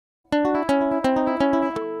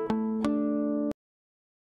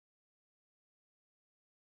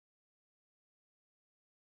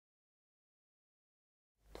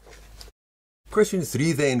Question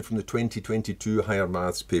 3 then from the 2022 Higher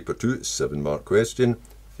Maths Paper 2, 7-mark question.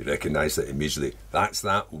 You recognise that immediately. That's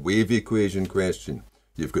that wave equation question.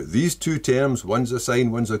 You've got these two terms, one's a sine,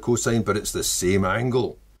 one's a cosine, but it's the same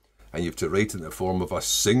angle. And you have to write it in the form of a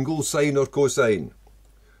single sine or cosine.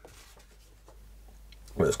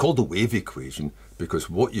 Well, it's called a wave equation because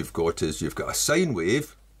what you've got is you've got a sine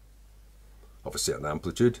wave of a certain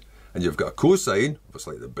amplitude and you've got a cosine of a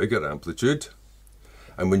slightly bigger amplitude.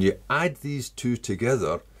 And when you add these two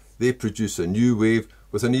together, they produce a new wave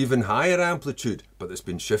with an even higher amplitude, but it's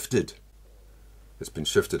been shifted. It's been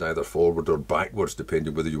shifted either forward or backwards,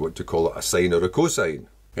 depending whether you want to call it a sine or a cosine.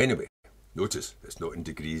 Anyway, notice it's not in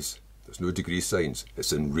degrees. There's no degree signs.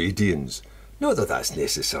 It's in radians. Not that that's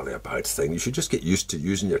necessarily a bad thing. You should just get used to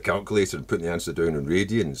using your calculator and putting the answer down in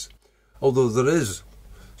radians. Although it's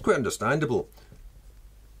quite understandable.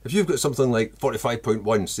 If you've got something like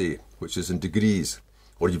 45.1, say, which is in degrees,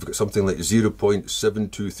 or you've got something like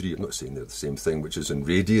 0.723, I'm not saying they're the same thing, which is in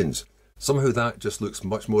radians, somehow that just looks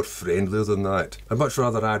much more friendlier than that. I'd much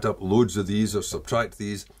rather add up loads of these or subtract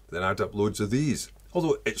these than add up loads of these.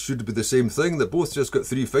 Although it should be the same thing, they've both just got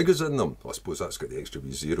 3 figures in them. Well, I suppose that's got the extra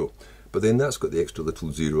wee 0. But then that's got the extra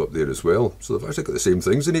little 0 up there as well. So they've actually got the same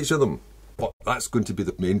things in each of them. But that's going to be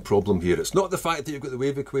the main problem here. It's not the fact that you've got the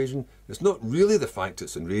wave equation. It's not really the fact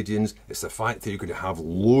it's in radians. It's the fact that you're going to have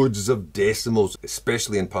loads of decimals,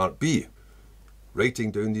 especially in part B. Writing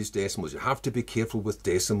down these decimals, you have to be careful with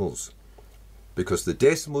decimals. Because the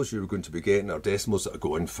decimals you're going to be getting are decimals that are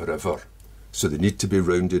going forever. So they need to be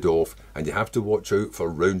rounded off, and you have to watch out for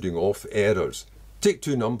rounding off errors. Take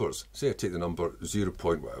two numbers. Say I take the number 0.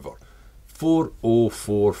 Whatever,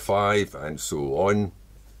 4045 and so on,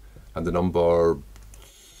 and the number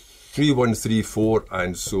 3134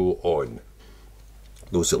 and so on.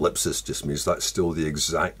 Those ellipses just means that's still the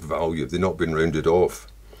exact value. They've not been rounded off.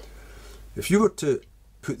 If you were to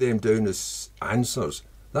put them down as answers,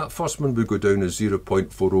 that first one would go down as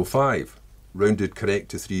 0.405. Rounded correct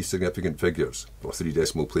to 3 significant figures, or 3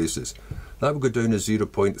 decimal places. That would go down as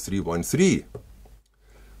 0.313.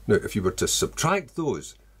 Now, if you were to subtract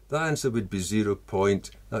those, the answer would be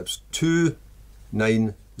 0.092.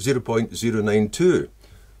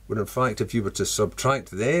 When in fact, if you were to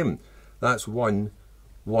subtract them, that's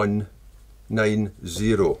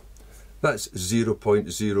 1190. That's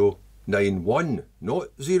 0.091,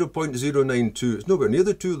 not 0.092. It's nowhere near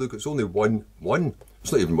the 2. Look, it's only 1.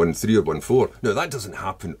 It's not even 13 or 14. Now that doesn't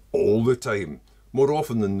happen all the time. More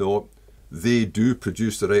often than not, they do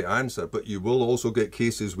produce the right answer, but you will also get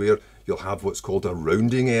cases where you'll have what's called a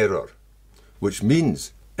rounding error, which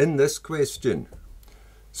means in this question,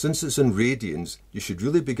 since it's in radians, you should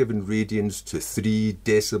really be given radians to 3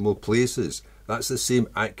 decimal places. That's the same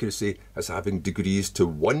accuracy as having degrees to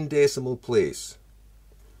 1 decimal place.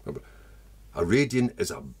 A radian is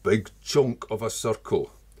a big chunk of a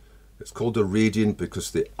circle. It's called a radian because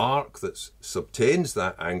the arc that subtends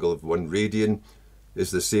that angle of 1 radian is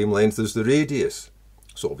the same length as the radius.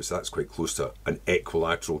 So obviously that's quite close to an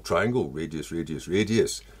equilateral triangle, radius, radius,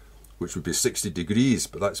 radius, which would be 60 degrees,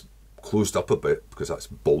 but that's closed up a bit because that's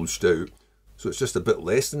bulged out. So it's just a bit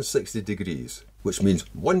less than 60 degrees, which means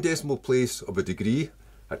 1 decimal place of a degree,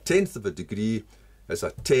 a 1/10 of a degree, is a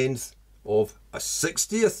 1/10 of a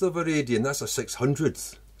 60th of a radian. That's a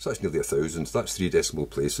 600th. So that's nearly 1,000. That's 3 decimal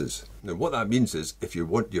places. Now what that means is if you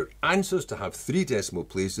want your answers to have 3 decimal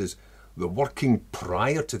places, the working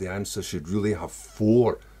prior to the answer should really have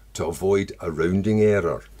 4 to avoid a rounding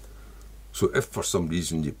error. So if for some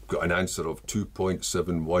reason you've got an answer of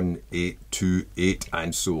 2.71828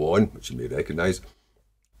 and so on, which you may recognise,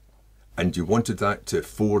 and you wanted that to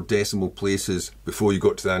 4 decimal places before you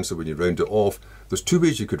got to the answer when you round it off, there's 2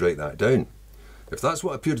 ways you could write that down. If that's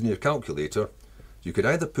what appeared in your calculator, you could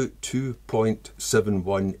either put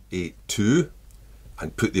 2.7182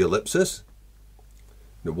 and put the ellipsis.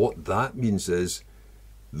 Now what that means is,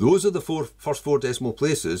 those are the first 4 decimal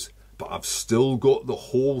places, but I've still got the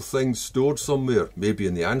whole thing stored somewhere, maybe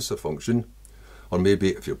in the answer function, or maybe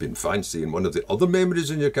if you're being fancy in one of the other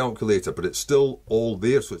memories in your calculator, but it's still all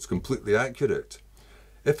there, so it's completely accurate.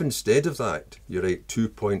 If instead of that, you write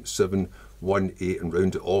 2.718 and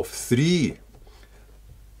round it off 3,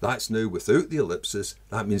 that's now without the ellipsis.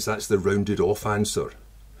 That means that's the rounded off answer.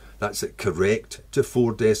 That's it correct to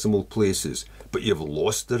 4 decimal places, but you've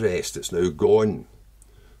lost the rest. It's now gone.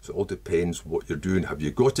 So it all depends what you're doing. Have you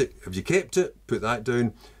got it? Have you kept it? Put that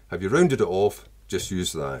down. Have you rounded it off? Just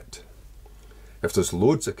use that. If there's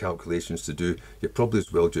loads of calculations to do, you're probably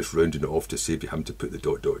as well just rounding it off to save you having to put the ...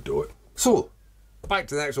 So, back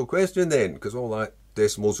to the actual question then, because all that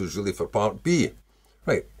decimals was really for part B.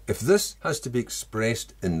 Right, if this has to be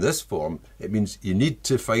expressed in this form, it means you need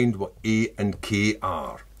to find what A and K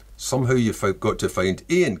are. Somehow you've got to find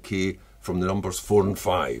A and K from the numbers 4 and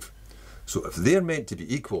 5. So if they're meant to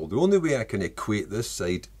be equal, the only way I can equate this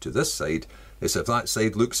side to this side is if that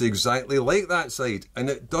side looks exactly like that side, and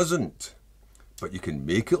it doesn't. But you can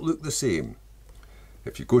make it look the same.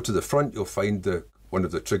 If you go to the front, you'll find one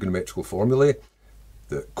of the trigonometrical formulae,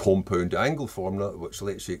 the compound angle formula, which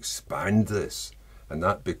lets you expand this. And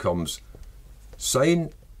that becomes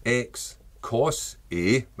sine x cos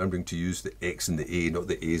A, remembering to use the x and the A, not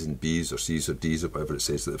the A's and B's or C's or D's or whatever it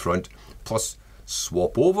says at the front, plus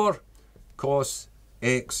swap over cos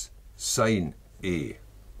x sine A.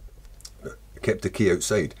 Now, I kept the K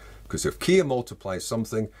outside, because if K multiplies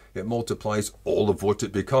something, it multiplies all of what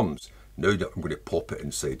it becomes. Now I'm going to pop it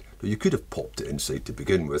inside. Now you could have popped it inside to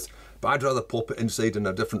begin with, but I'd rather pop it inside in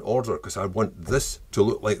a different order, because I want this to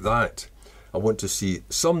look like that. I want to see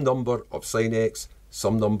some number of sine x,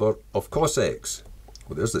 some number of cos x.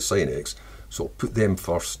 Well, there's the sine x, so I'll put them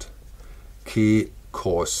first. K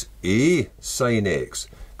cos A sine x,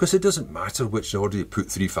 because it doesn't matter which order you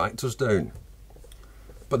put 3 factors down.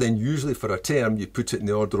 But then usually for a term, you put it in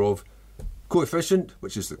the order of coefficient,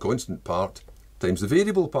 which is the constant part, times the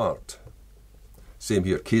variable part. Same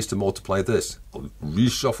here, K's to multiply this. I'll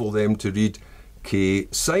reshuffle them to read K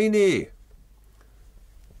sine A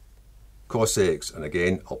cos x, and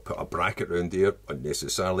again I'll put a bracket around there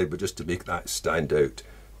unnecessarily, but just to make that stand out.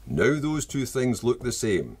 Now those two things look the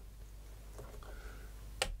same.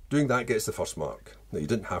 Doing that gets the first mark. Now you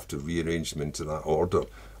didn't have to rearrange them into that order.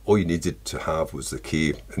 All you needed to have was the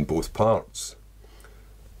K in both parts.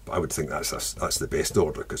 But I would think that's the best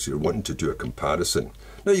order, because you're wanting to do a comparison.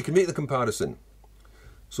 Now you can make the comparison.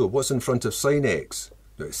 So what's in front of sine x?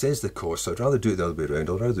 Now it says the cos, so I'd rather do it the other way around.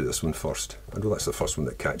 I'll rather do this one first. I know that's the first one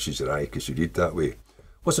that catches your eye because you read that way.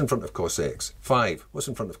 What's in front of cos x? 5. What's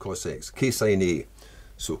in front of cos x? K sine A.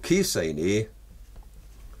 So K sine A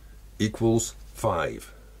equals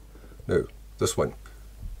 5. Now, this one.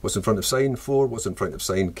 What's in front of sine? 4. What's in front of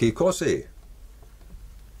sine? K cos A.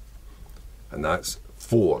 And that's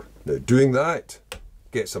 4. Now, doing that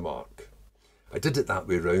gets a mark. I did it that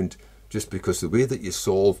way round just because the way that you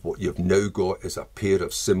solve what you've now got is a pair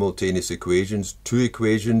of simultaneous equations, 2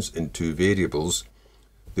 equations in 2 variables.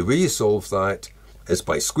 The way you solve that is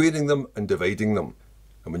by squaring them and dividing them.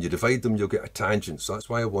 And when you divide them, you'll get a tangent. So that's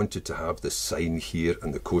why I wanted to have the sine here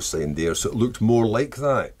and the cosine there, so it looked more like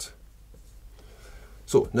that.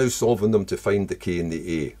 So now solving them to find the K and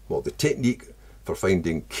the A. Well, the technique for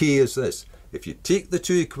finding K is this. If you take the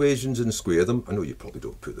 2 equations and square them, I know you probably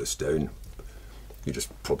don't put this down. You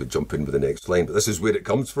just probably jump in with the next line, but this is where it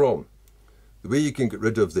comes from. The way you can get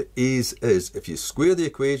rid of the A's is if you square the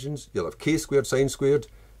equations, you'll have K squared sine squared,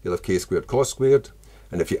 you'll have K squared cos squared,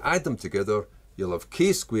 and if you add them together, you'll have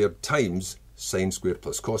K squared times sine squared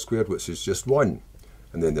plus cos squared, which is just 1.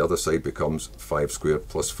 And then the other side becomes 5 squared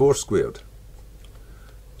plus 4 squared.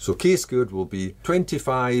 So K squared will be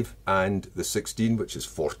 25 and the 16, which is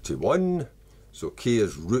 41. So K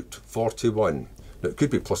is root 41. Now it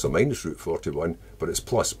could be plus or minus root 41, but it's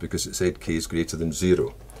plus because it said K is greater than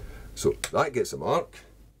 0. So that gets a mark.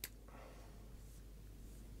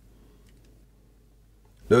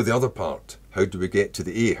 Now the other part, how do we get to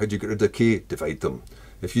the A? How do you get rid of K? Divide them.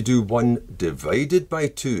 If you do 1 divided by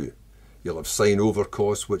 2, you'll have sine over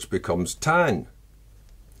cos, which becomes tan.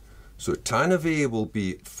 So tan of A will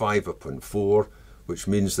be 5 upon 4, which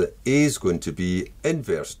means that A is going to be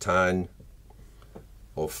inverse tan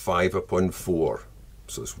of 5 upon 4.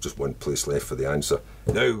 So there's just one place left for the answer.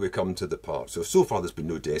 Now we come to the part. So far there's been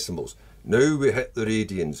no decimals. Now we hit the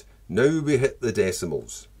radians. Now we hit the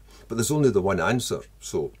decimals. But there's only the one answer,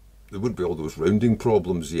 so there wouldn't be all those rounding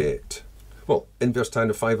problems yet. Well, inverse tan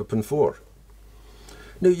of 5 upon 4.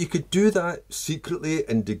 Now you could do that secretly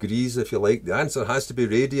in degrees if you like. The answer has to be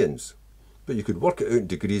radians. But you could work it out in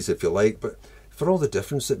degrees if you like, but for all the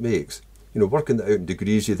difference it makes, you know, working that out in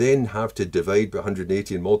degrees, you then have to divide by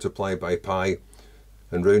 180 and multiply by pi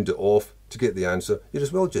and round it off to get the answer. You're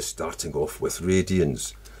as well just starting off with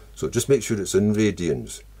radians. So just make sure it's in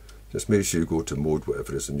radians. Just make sure you go to mode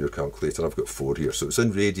whatever is in your calculator. I've got 4 here, so it's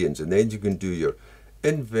in radians, and then you can do your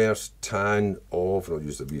inverse tan of, and I'll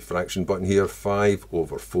use the refraction button here, 5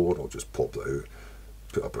 over 4. I'll just pop that out,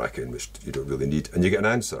 put a bracket in which you don't really need, and you get an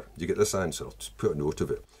answer. You get this answer. I'll just put a note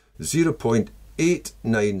of it.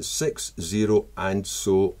 0.8960 and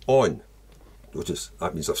so on. Notice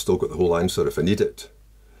that means I've still got the whole answer if I need it,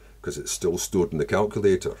 because it's still stored in the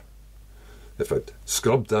calculator. If I'd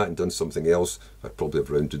scrubbed that and done something else, I'd probably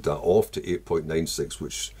have rounded that off to 8.96,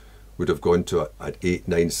 which would have gone to an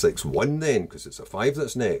 8961 then, because it's a 5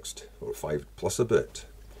 that's next, or 5 plus a bit.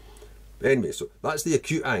 Anyway, so that's the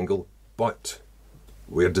acute angle, but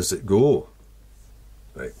where does it go?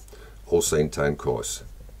 Right, all sine, tan, cos.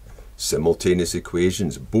 Simultaneous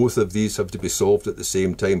equations. Both of these have to be solved at the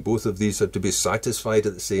same time. Both of these have to be satisfied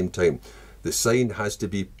at the same time. The sign has to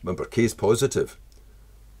be, remember, k is positive,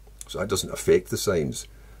 so that doesn't affect the signs.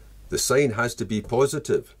 The sign has to be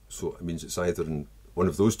positive, so it means it's either in one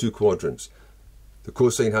of those two quadrants. The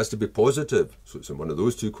cosine has to be positive, so it's in one of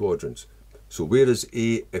those two quadrants. So where is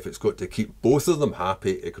A? If it's got to keep both of them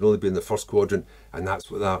happy, it can only be in the first quadrant, and that's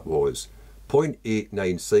what that was.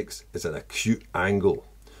 0.896 is an acute angle.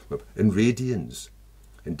 In radians.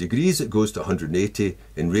 In degrees it goes to 180,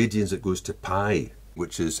 in radians it goes to pi,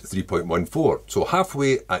 which is 3.14. So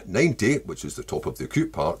halfway at 90, which is the top of the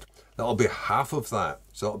acute part, that'll be half of that,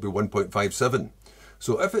 so that'll be 1.57.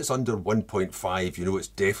 So if it's under 1.5, you know it's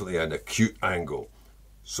definitely an acute angle.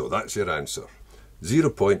 So that's your answer. 0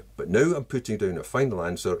 point, but now I'm putting down a final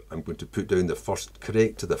answer. I'm going to put down the first,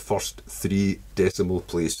 correct to the first 3 decimal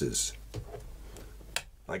places.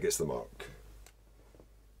 That gets the mark.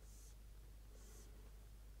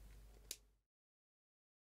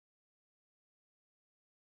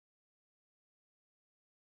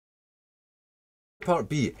 Part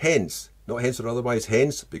B, hence, not hence or otherwise,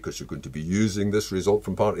 hence, because you're going to be using this result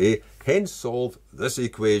from part A, hence solve this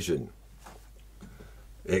equation.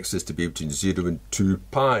 X is to be between 0 and 2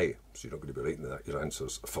 pi, so you're not going to be writing that, your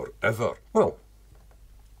answers forever. Well,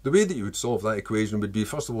 the way that you would solve that equation would be,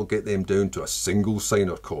 first of all, get them down to a single sine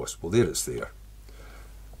or cos. Well, there it's there.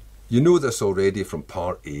 You know this already from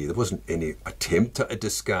part A. There wasn't any attempt at a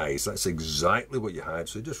disguise. That's exactly what you had,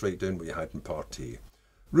 so just write down what you had in part A.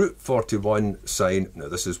 Root 41 sine, now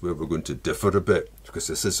this is where we're going to differ a bit, because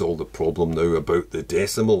this is all the problem now about the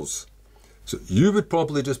decimals. So you would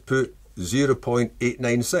probably just put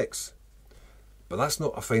 0.896, but that's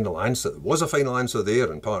not a final answer. There was a final answer there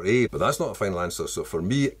in part A, but that's not a final answer. So for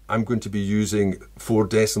me, I'm going to be using 4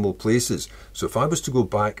 decimal places. So if I was to go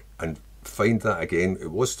back and find that again, it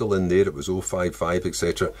was still in there, it was 055,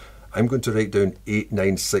 etc. I'm going to write down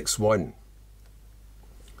 8961.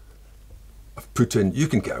 I've put in, you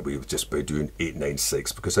can get away with just by doing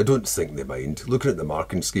 896 because I don't think they mind. Looking at the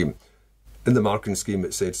marking scheme, in the marking scheme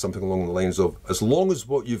it said something along the lines of, as long as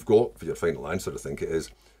what you've got for your final answer, I think it is,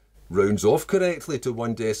 rounds off correctly to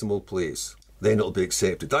 1 decimal place, then it'll be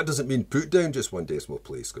accepted. That doesn't mean put down just 1 decimal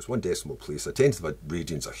place, because 1 decimal place, a tenth of a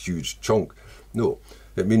radian's a huge chunk. No,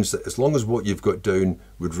 it means that as long as what you've got down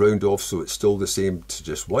would round off so it's still the same to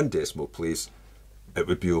just 1 decimal place, it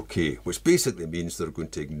would be okay, which basically means they're going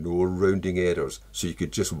to ignore rounding errors, so you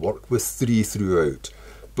could just work with 3 throughout.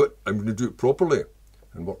 But I'm going to do it properly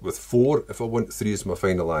and work with 4 if I want 3 as my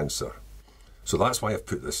final answer. So that's why I've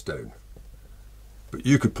put this down. But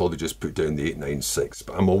you could probably just put down the 896,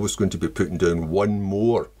 but I'm always going to be putting down 1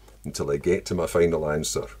 more until I get to my final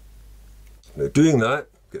answer. Now doing that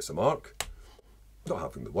gets a mark. Not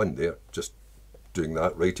having the 1 there, just doing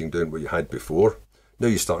that, writing down what you had before. Now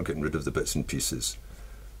you start getting rid of the bits and pieces.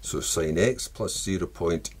 So sine x plus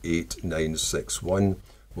 0.8961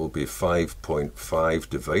 will be 5.5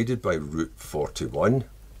 divided by root 41,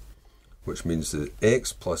 which means that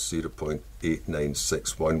x plus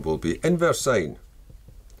 0.8961 will be inverse sine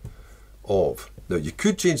of, now you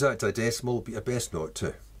could change that to a decimal, but you're best not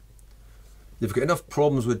to. You've got enough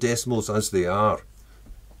problems with decimals as they are.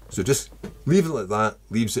 So just leave it like that,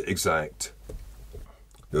 leaves it exact.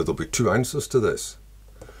 Now there'll be 2 answers to this.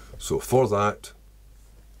 So for that,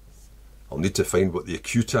 I'll need to find what the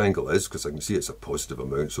acute angle is, because I can see it's a positive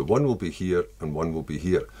amount. So 1 will be here and 1 will be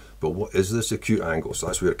here. But what is this acute angle? So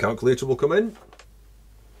that's where a calculator will come in.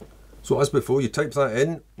 So as before, you type that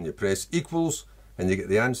in and you press equals and you get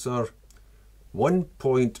the answer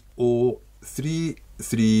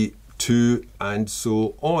 1.0332 and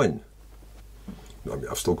so on. No, I mean,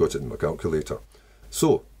 I've still got it in my calculator.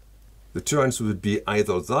 So the 2 answers would be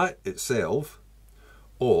either that itself,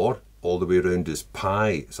 or all the way around is pi.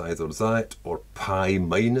 It's either that or pi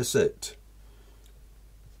minus it.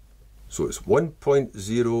 So it's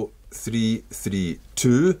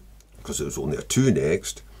 1.0332, because it was only a 2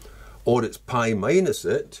 next, or it's pi minus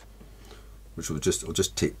it, which will I'll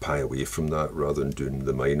just take pi away from that rather than doing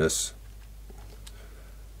the minus,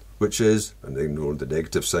 which is, and ignore the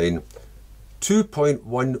negative sign,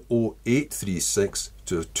 2.10836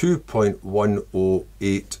 to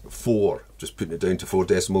 2.1084. Just putting it down to 4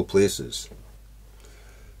 decimal places.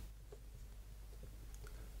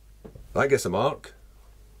 That gets a mark.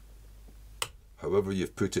 However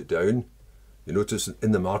you've put it down, you notice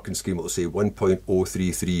in the marking scheme it'll say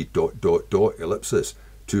 1.033 ... ellipsis.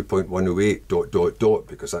 2.108 dot dot dot,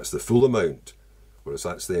 because that's the full amount, whereas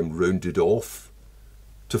that's them rounded off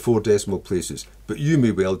to 4 decimal places. But you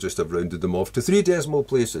may well just have rounded them off to 3 decimal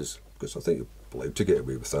places, because I think you're allowed to get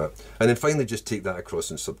away with that. And then finally just take that across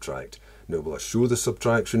and subtract. Now will I show the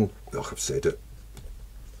subtraction? Well, I've said it.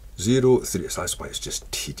 0, 3, that's why it's just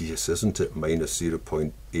tedious, isn't it? Minus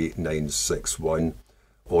 0.8961,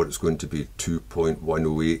 or it's going to be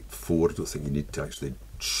 2.1084. I don't think you need to actually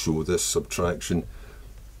show this subtraction,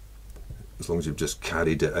 as long as you've just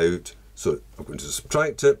carried it out. So I'm going to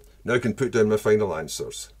subtract it. Now I can put down my final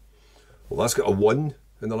answers. Well, that's got a 1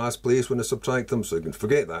 in the last place when I subtract them, so you can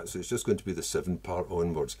forget that. So it's just going to be the 7 part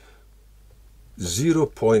onwards.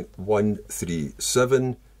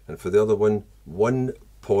 0.137, and for the other one,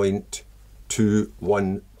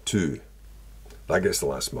 1.212. That gets the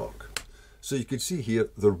last mark. So you could see here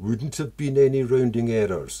there wouldn't have been any rounding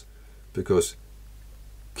errors, because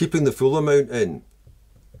keeping the full amount in,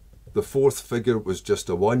 the fourth figure was just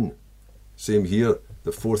a 1. Same here,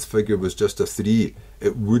 the fourth figure was just a 3.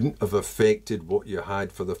 It wouldn't have affected what you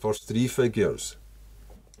had for the first 3 figures.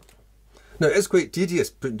 Now it's quite tedious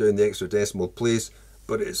putting down the extra decimal place,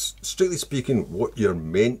 but it's strictly speaking what you're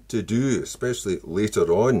meant to do, especially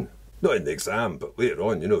later on. Not in the exam, but later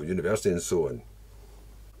on, you know, university and so on.